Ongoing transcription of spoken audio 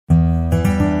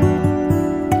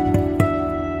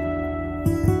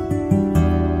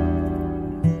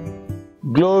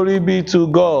Glory be to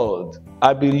God.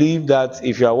 I believe that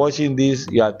if you are watching this,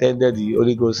 you attended the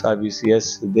Holy Ghost service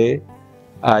yesterday.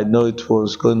 I know it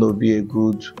was going to be a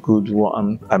good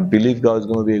one. I believe God is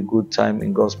going to be a good time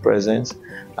in God's presence,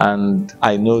 and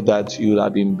I know that you will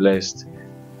have been blessed.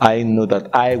 I know that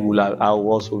I will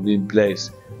also be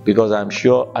blessed, because I'm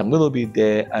sure I'm going to be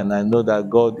there, and I know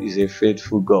that God is a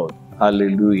faithful God.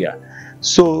 Hallelujah.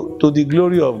 So, to the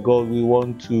glory of God, we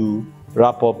want to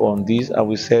wrap up on this, and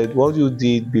we said what you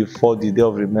did before the day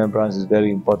of remembrance is very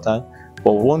important.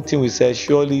 But one thing we said,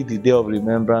 surely the day of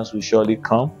remembrance will surely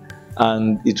come,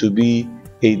 and it will be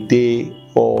a day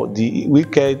for the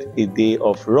wicked, a day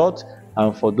of wrath,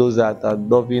 and for those that are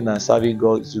loving and serving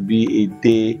God, it will be a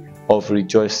day of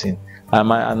rejoicing. And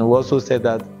we also said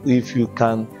that if you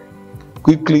can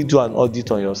quickly do an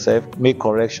audit on yourself, make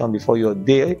correction before your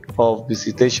day of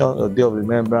visitation, your day of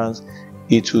remembrance,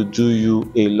 it will do you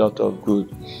a lot of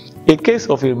good. A case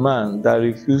of a man that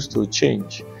refused to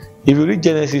change. If you read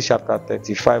Genesis chapter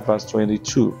 35 verse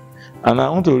 22, and I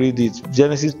want to read it,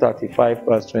 Genesis 35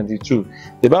 verse 22.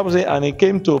 The Bible says, and it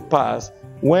came to pass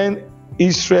when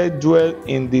Israel dwelt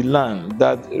in the land,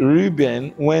 that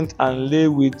Reuben went and lay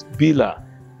with Bilhah,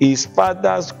 his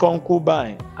father's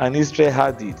concubine, and Israel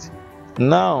had it.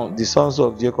 Now the sons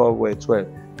of Jacob were 12.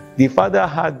 The father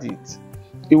had it.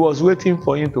 He was waiting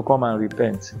for him to come and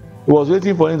repent. He was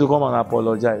waiting for him to come and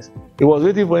apologize. He was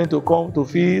waiting for him to come to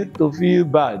feel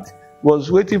bad. He was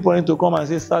waiting for him to come and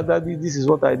say, "Sir, Daddy, this is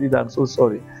what I did. I'm so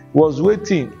sorry." He was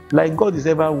waiting, like God is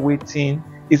ever waiting.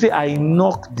 He said, "I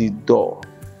knock the door.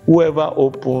 Whoever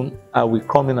open, I will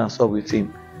come in and serve with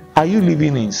him." Are you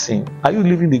living in sin? Are you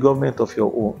living the government of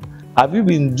your own? Have you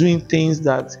been doing things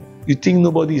that you think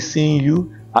nobody is seeing you?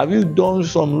 Have you done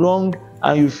some wrong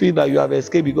and you feel that you have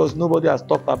escaped because nobody has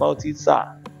talked about it? Sir,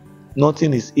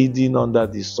 nothing is hidden under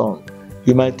the sun.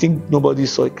 You might think nobody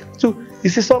saw it. So you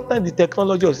see, sometimes the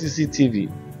technology of CCTV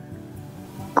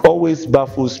always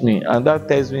baffles me, and that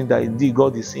tells me that indeed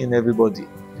God is seeing everybody.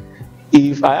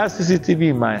 If I have CCTV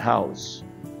in my house,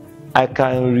 I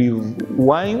can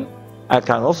rewind, I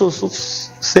can also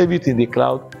save it in the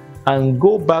cloud and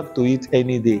go back to it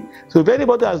any day. So if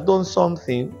anybody has done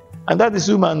something, and that is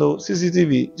human, no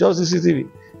CCTV, just CCTV,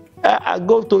 I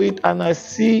go to it and I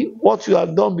see what you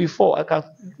have done before. I can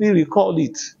recall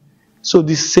it. So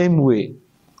the same way,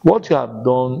 what you have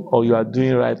done or you are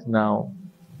doing right now,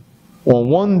 on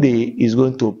one day is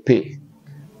going to pay.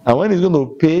 And when it's going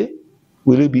to pay,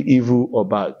 will it be evil or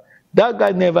bad? That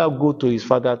guy never go to his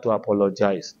father to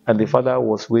apologize, and the father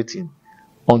was waiting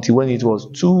until when it was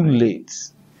too late.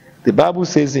 The Bible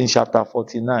says in chapter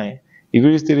 49, in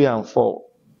verse 3 and 4,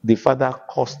 the father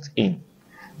cursed him.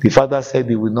 The father said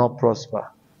he will not prosper.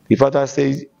 The father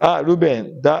says,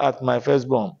 Reuben, thou art my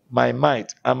firstborn, my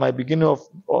might, and my beginning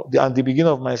and the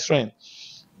beginning of my strength,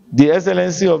 the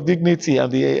excellency of dignity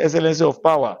and the excellency of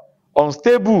power,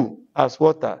 unstable as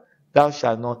water, thou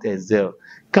shalt not excel.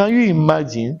 Can you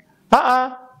imagine?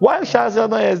 Why shalt thou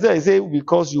not excel? He said,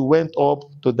 because you went up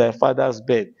to thy father's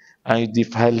bed, and you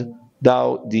defiled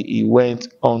he went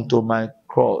unto my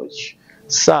crotch.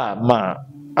 Sir, ma,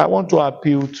 I want to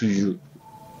appeal to you.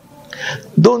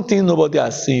 Don't think nobody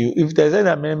has seen you. If there's any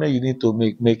amendment you need to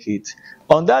make it.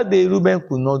 On that day, Reuben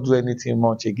could not do anything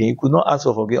much again. He could not ask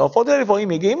for forgiveness. Unfortunately for him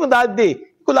again, even that day,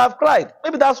 he could have cried.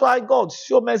 Maybe that's why God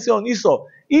showed mercy on Esau.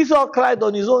 Esau cried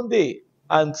on his own day,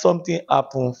 and something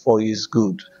happened for his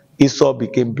good. Esau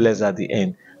became blessed at the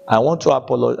end. I want to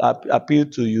appeal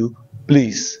to you,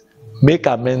 please, make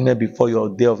amendment before your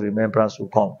day of remembrance will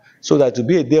come, so that it will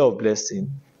be a day of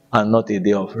blessing and not a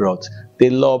day of wrath.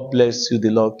 The Lord bless you. The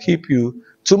Lord keep you.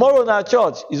 Tomorrow in our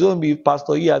church is going to be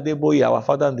Pastor Adeboye, our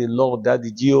Father and the Lord, that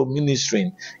the GO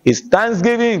ministering. It's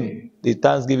Thanksgiving, the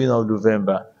Thanksgiving of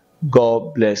November.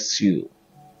 God bless you.